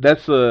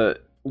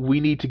we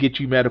need to get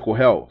you medical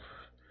help.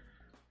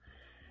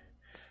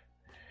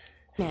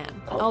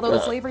 Man, although the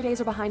slavery days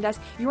are behind us,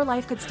 your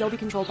life could still be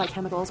controlled by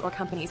chemicals or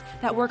companies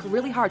that work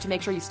really hard to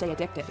make sure you stay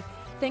addicted.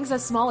 Things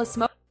as small as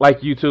smoking,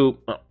 like YouTube.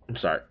 I'm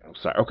sorry.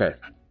 Okay.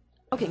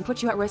 Smoking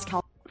puts you at risk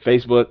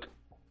Facebook,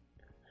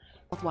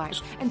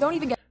 health-wise, and don't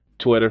even get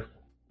Twitter.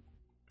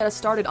 Get us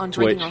started on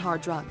drinking or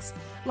hard drugs.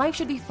 Life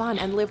should be fun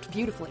and lived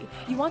beautifully.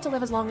 You want to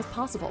live as long as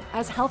possible,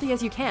 as healthy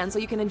as you can, so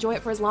you can enjoy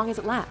it for as long as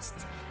it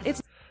lasts.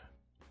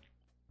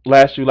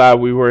 Last July,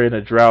 we were in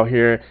a drought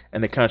here,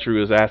 and the country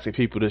was asking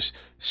people to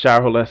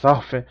shower less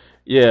often.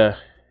 Yeah.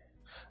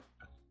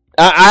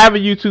 I have a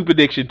YouTube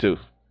addiction, too.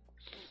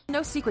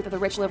 No secret that the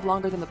rich live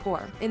longer than the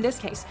poor. In this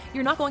case,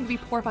 you're not going to be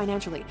poor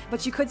financially,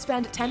 but you could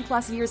spend 10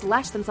 plus years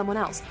less than someone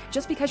else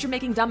just because you're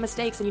making dumb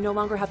mistakes and you no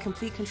longer have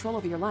complete control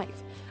over your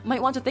life.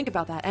 Might want to think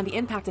about that and the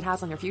impact it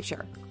has on your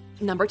future.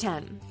 Number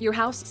 10. Your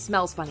house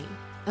smells funny.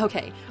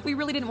 Okay, we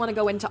really didn't want to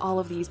go into all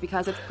of these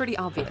because it's pretty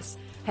obvious.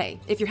 Hey,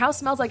 if your house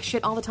smells like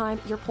shit all the time,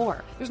 you're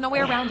poor. There's no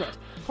way around it.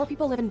 Poor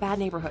people live in bad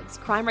neighborhoods.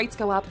 Crime rates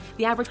go up.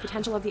 The average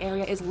potential of the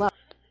area is low.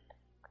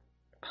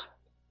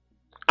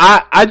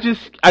 I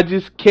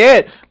just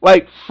can't.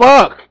 Like,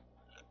 fuck.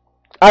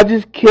 I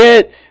just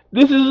can't.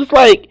 This is just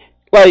like,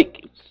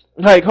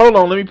 hold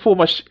on. Let me pull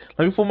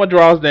my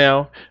drawers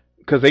down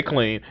because they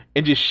clean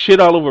and just shit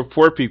all over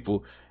poor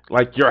people.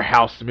 Like, your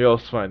house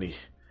smells funny.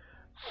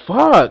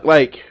 Fuck.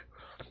 Like,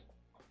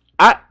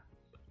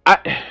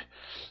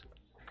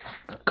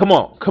 come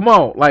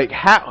on. Like,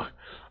 how?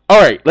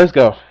 All right, let's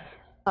go.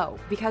 Oh,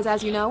 because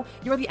as you know,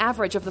 you're the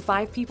average of the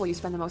 5 people you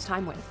spend the most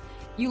time with.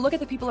 You look at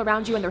the people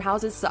around you and their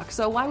houses suck,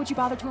 so why would you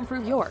bother to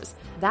improve yours?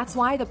 That's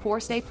why the poor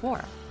stay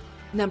poor.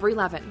 Number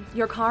 11.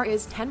 Your car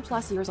is 10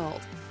 plus years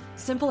old.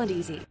 Simple and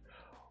easy.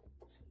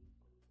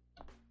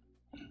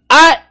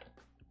 How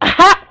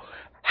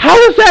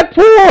is that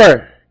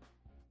poor?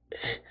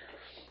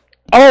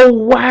 Oh,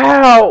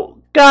 wow.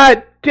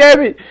 God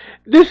damn it.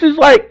 This is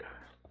like,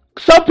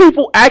 some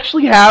people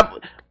actually have,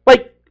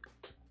 like,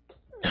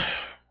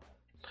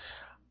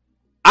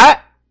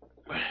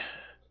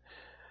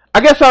 I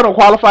guess I don't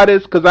qualify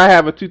this because I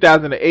have a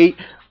 2008,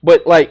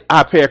 but like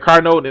I pay a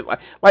car note and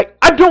like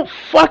I don't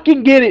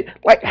fucking get it.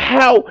 Like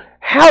how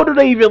do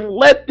they even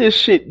let this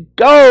shit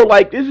go?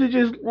 Like this is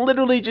just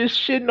literally just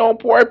shitting on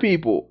poor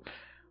people.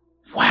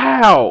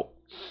 Wow.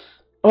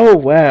 Oh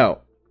wow.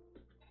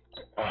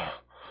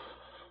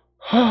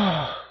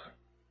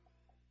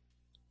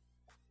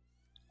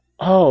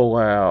 Oh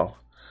wow.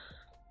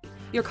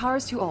 Your car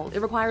is too old, it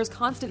requires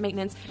constant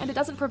maintenance, and it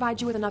doesn't provide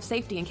you with enough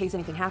safety in case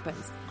anything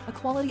happens. A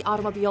quality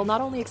automobile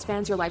not only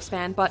expands your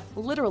lifespan, but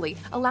literally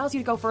allows you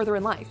to go further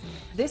in life.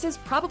 This is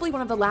probably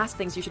one of the last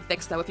things you should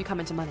fix, though, if you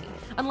come into money.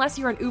 Unless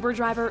you're an Uber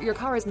driver, your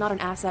car is not an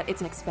asset, it's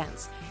an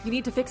expense. You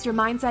need to fix your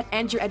mindset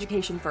and your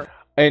education first.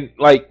 And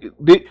I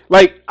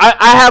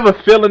have a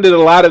feeling that a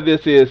lot of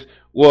this is,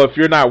 well, if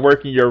you're not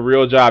working your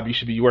real job, you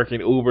should be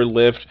working Uber,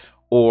 Lyft,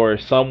 or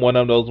some one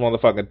of those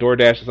motherfucking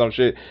DoorDash or some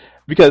shit.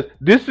 Because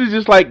this is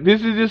just like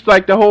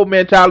the whole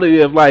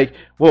mentality of like,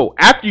 well,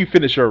 after you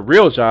finish your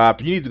real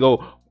job, you need to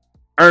go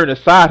earn a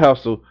side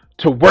hustle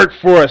to work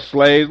for a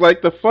slave.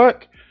 Like the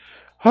fuck?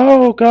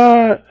 Oh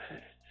God.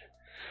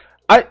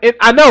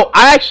 I know.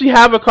 I actually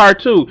have a car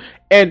too,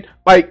 and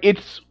like and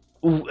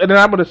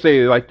I'm gonna say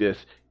it like this: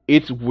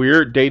 it's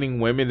weird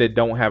dating women that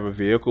don't have a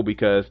vehicle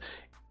because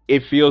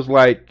it feels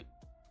like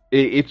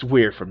it's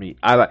weird for me.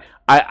 I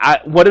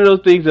one of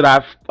those things that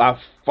I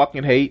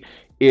fucking hate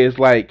is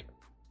like.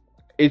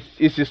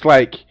 It's just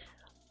like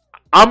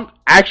I'm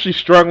actually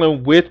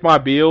struggling with my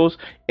bills,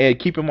 and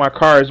keeping my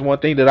car is one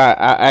thing that I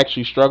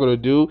actually struggle to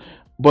do.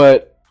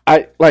 But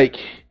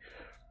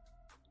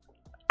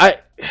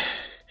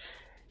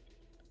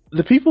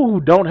the people who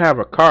don't have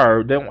a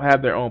car, don't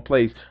have their own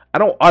place, I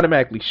don't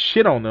automatically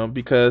shit on them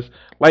because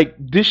like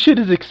this shit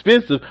is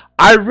expensive.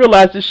 I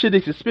realize this shit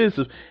is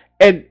expensive,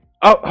 and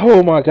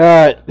oh my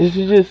God, this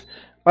is just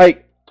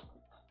like,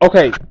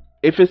 okay,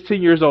 if it's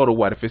 10 years old or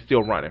what, if it's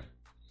still running.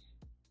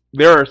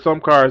 There are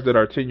some cars that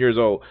are 10 years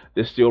old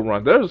that still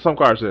run. There's some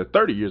cars that are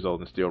 30 years old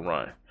and still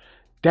run.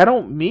 That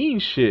don't mean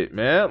shit,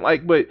 man.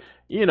 Like, but,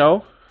 you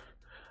know.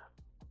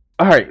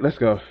 All right, let's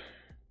go.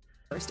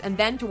 First, and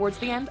then towards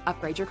the end,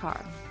 upgrade your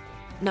car.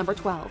 Number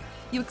 12.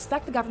 You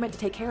expect the government to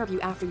take care of you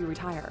after you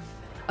retire.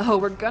 Oh,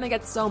 we're gonna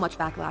get so much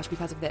backlash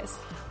because of this.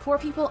 Poor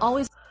people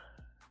always...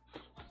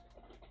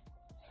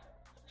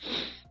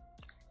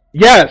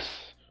 Yes,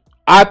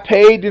 I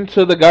paid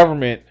into the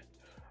government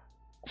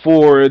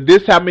for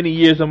this how many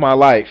years of my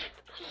life,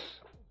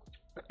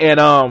 and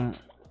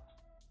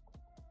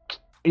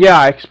yeah,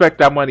 I expect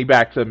that money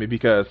back to me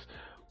because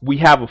we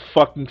have a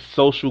fucking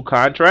social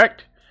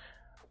contract.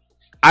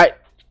 I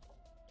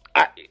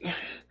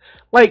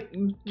like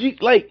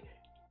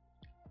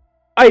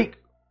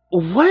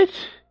what?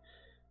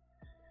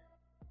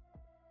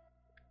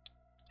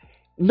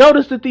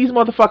 Notice that these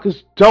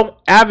motherfuckers don't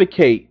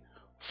advocate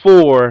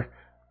for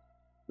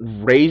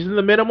raising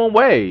the minimum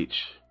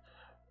wage.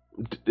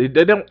 They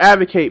don't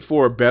advocate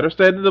for a better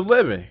standard of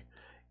living.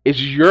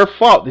 It's your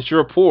fault that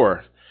you're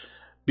poor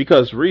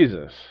because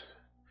reasons.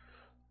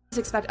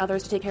 Expect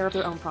others to take care of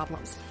their own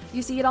problems.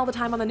 You see it all the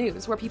time on the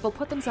news where people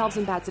put themselves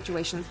in bad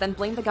situations, then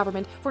blame the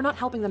government for not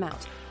helping them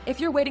out. If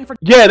you're waiting for...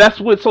 Yeah, that's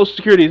what Social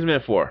Security is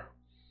meant for.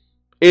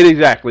 It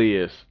exactly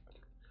is.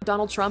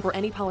 Donald Trump or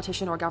any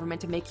politician or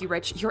government to make you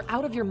rich, you're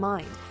out of your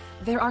mind.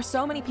 There are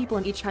so many people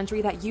in each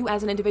country that you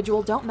as an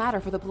individual don't matter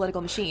for the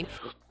political machine.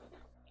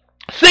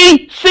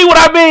 See what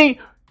I mean?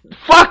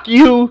 Fuck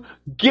you.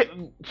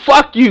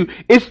 Fuck you.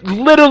 It's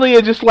literally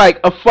just like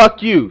a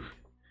fuck you.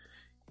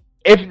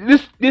 If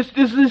this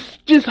is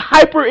just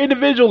hyper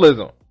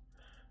individualism,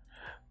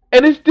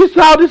 and this is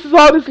all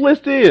this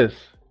list is.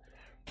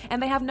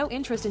 and they have no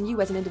interest in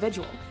you as an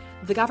individual.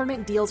 The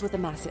government deals with the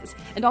masses,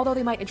 and although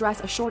they might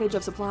address a shortage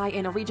of supply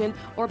in a region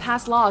or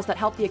pass laws that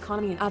help the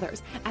economy in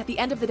others, at the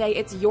end of the day,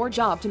 it's your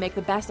job to make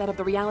the best out of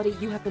the reality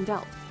you have been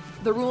dealt.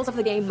 The rules of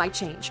the game might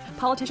change.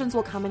 Politicians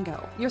will come and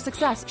go. Your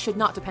success should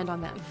not depend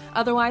on them.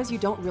 Otherwise, you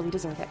don't really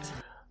deserve it.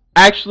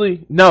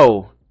 Actually,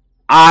 no.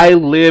 I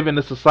live in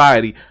a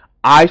society.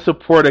 I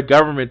support a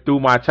government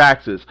through my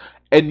taxes.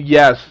 And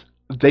yes,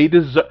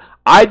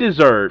 I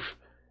deserve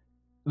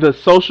the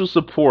social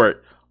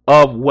support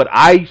of what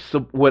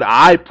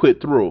I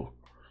put through.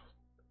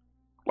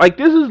 Like,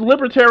 this is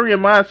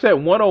libertarian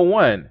mindset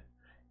 101.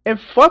 And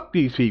fuck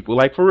these people.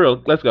 Like, for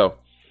real. Let's go.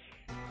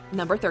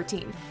 Number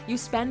 13. You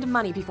spend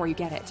money before you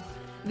get it.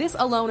 This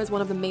alone is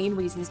one of the main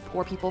reasons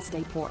poor people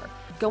stay poor.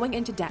 Going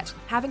into debt,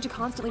 having to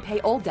constantly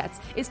pay old debts,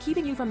 is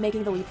keeping you from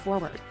making the leap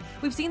forward.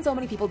 We've seen so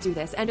many people do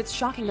this, and it's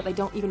shocking that they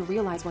don't even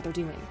realize what they're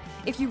doing.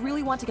 If you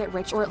really want to get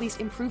rich or at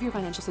least improve your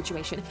financial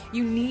situation,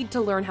 you need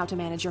to learn how to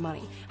manage your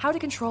money, how to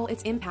control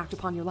its impact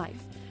upon your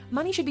life.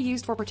 Money should be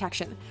used for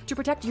protection, to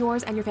protect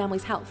yours and your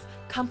family's health,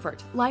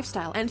 comfort,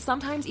 lifestyle, and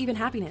sometimes even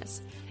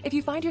happiness. If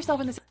you find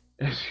yourself in this...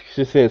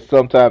 She says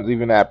sometimes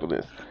even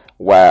happiness.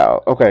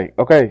 Wow. Okay.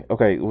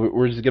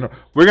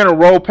 We're gonna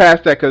roll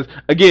past that because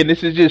again,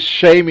 this is just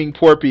shaming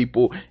poor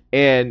people.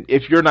 And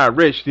if you're not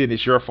rich, then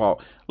it's your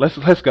fault. Let's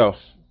go.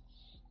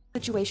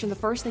 Situation, the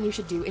first thing you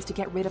should do is to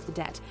get rid of the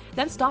debt.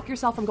 Then stop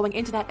yourself from going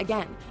into debt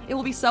again. It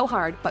will be so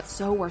hard, but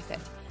so worth it.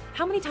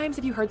 How many times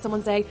have you heard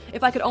someone say,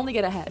 "If I could only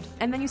get ahead,"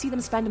 and then you see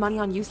them spend money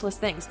on useless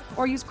things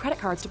or use credit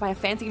cards to buy a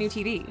fancy new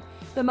TV?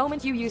 The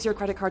moment you use your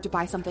credit card to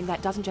buy something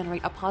that doesn't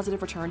generate a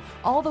positive return,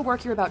 all the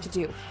work you're about to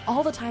do,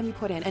 all the time you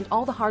put in, and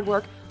all the hard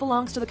work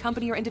belongs to the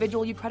company or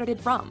individual you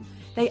credited from.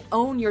 They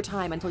own your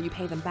time until you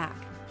pay them back.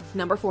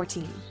 Number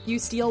 14. You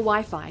steal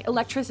Wi-Fi,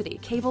 electricity,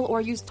 cable,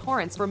 or use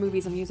torrents for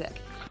movies and music.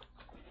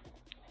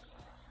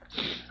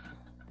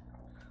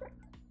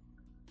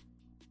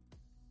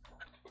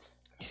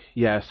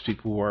 Yes,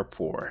 people who are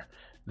poor,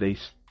 they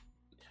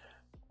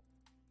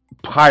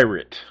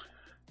pirate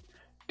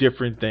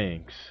different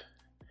things.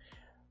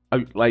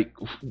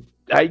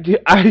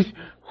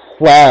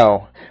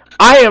 Wow.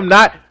 I am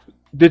not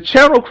the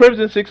channel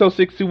Crimson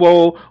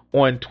 60620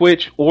 on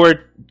Twitch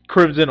or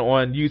Crimson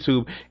on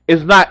YouTube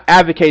is not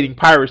advocating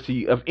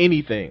piracy of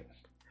anything.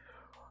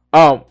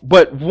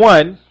 But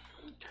one,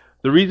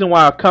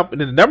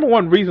 the number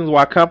one reasons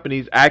why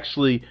companies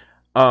actually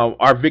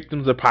are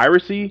victims of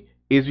piracy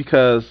is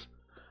because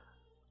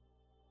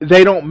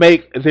they don't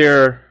make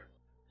their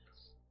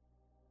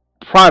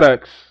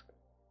products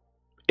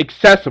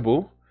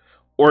accessible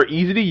or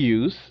easy to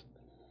use,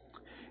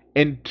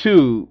 and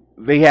two,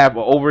 they have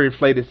an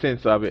overinflated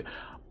sense of it.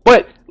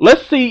 But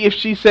let's see if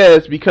she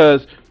says,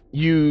 because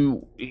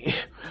if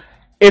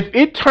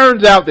it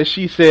turns out that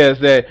she says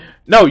that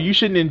no, you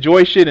shouldn't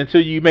enjoy shit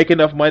until you make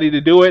enough money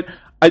to do it.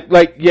 I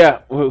got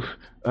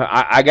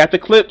the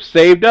clip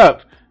saved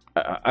up.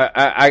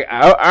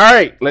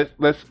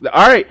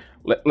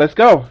 Let's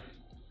go.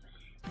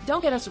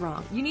 Don't get us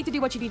wrong. You need to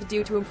do what you need to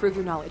do to improve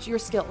your knowledge, your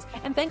skills,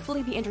 and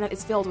thankfully the internet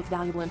is filled with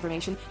valuable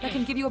information that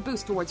can give you a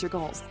boost towards your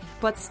goals.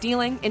 But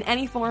stealing, in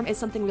any form, is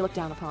something we look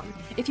down upon.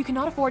 If you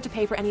cannot afford to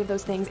pay for any of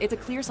those things, it's a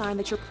clear sign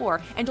that you're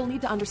poor, and you'll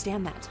need to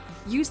understand that.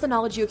 Use the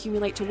knowledge you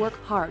accumulate to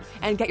work hard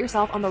and get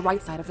yourself on the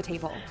right side of the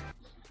table.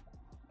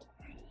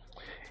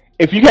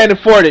 If you can't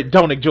afford it,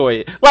 don't enjoy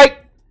it.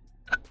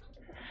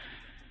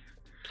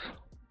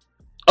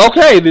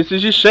 Okay, this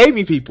is just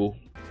shaming people.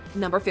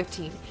 Number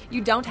 15.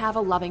 You don't have a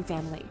loving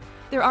family.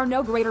 There are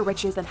no greater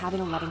riches than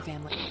having a loving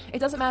family. It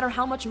doesn't matter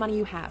how much money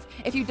you have.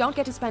 If you don't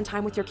get to spend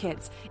time with your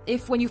kids,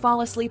 if when you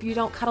fall asleep you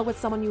don't cuddle with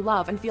someone you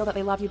love and feel that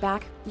they love you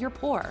back, you're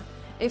poor.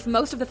 If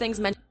most of the things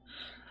mentioned...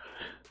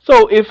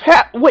 So if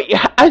half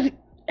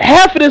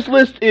of this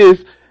list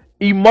is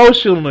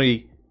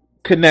emotionally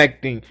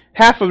connecting,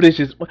 half of this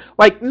is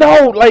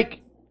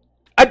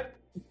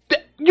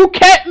you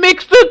can't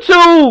mix the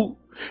two.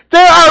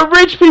 There are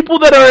rich people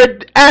that are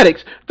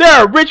addicts. There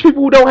are rich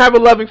people who don't have a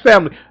loving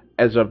family.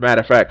 As a matter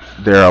of fact,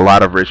 there are a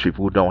lot of rich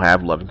people who don't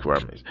have loving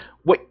families.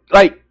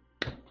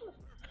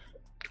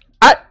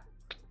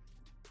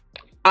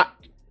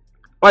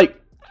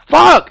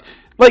 Fuck.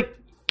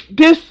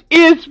 This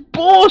is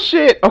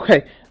bullshit.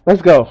 Okay,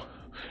 let's go.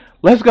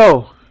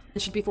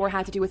 Before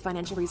had to do with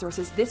financial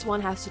resources, this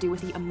one has to do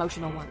with the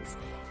emotional ones.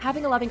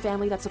 Having a loving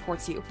family that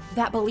supports you,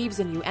 that believes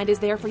in you, and is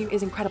there for you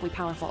is incredibly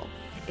powerful.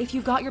 If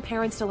you've got your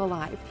parents still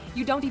alive,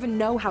 you don't even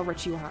know how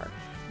rich you are.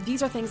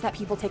 These are things that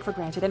people take for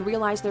granted and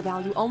realize their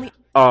value only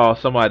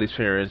somebody's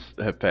parents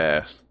have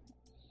passed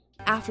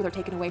after they're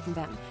taken away from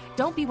them.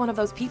 Don't be one of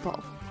those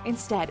people.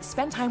 Instead,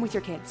 spend time with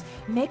your kids.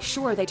 Make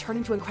sure they turn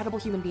into incredible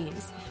human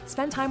beings.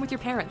 Spend time with your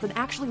parents and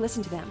actually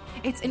listen to them.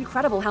 It's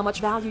incredible how much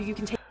value you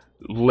can take.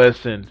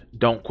 Listen.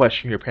 Don't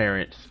question your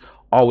parents.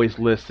 Always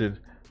listen.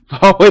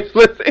 Always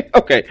listen.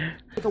 Okay.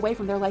 Take away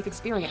from their life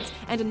experience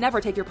and to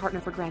never take your partner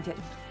for granted.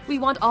 We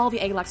want all the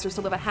A-Luxers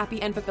to live a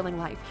happy and fulfilling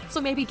life,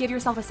 so maybe give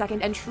yourself a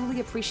second and truly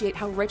appreciate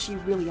how rich you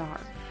really are.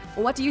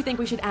 What do you think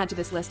we should add to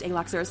this list,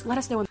 A-Luxers? Let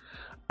us know.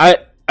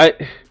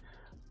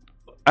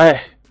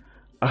 I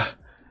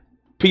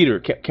Peter,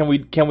 can we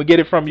get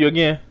it from you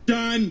again?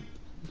 Done.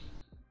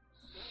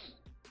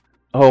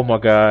 Oh my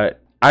God!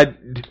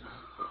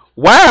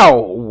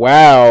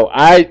 Wow!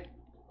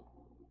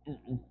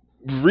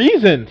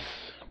 Reasons.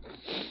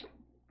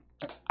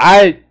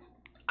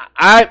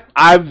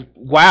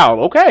 Wow.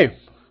 Okay.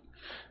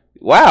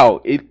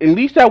 Wow. At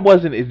least that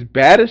wasn't as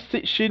bad as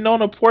shitting on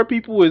the poor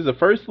people as the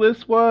first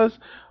list was,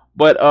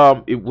 but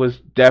it was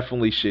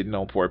definitely shitting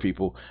on poor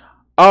people.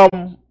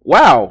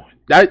 Wow.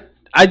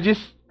 I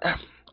just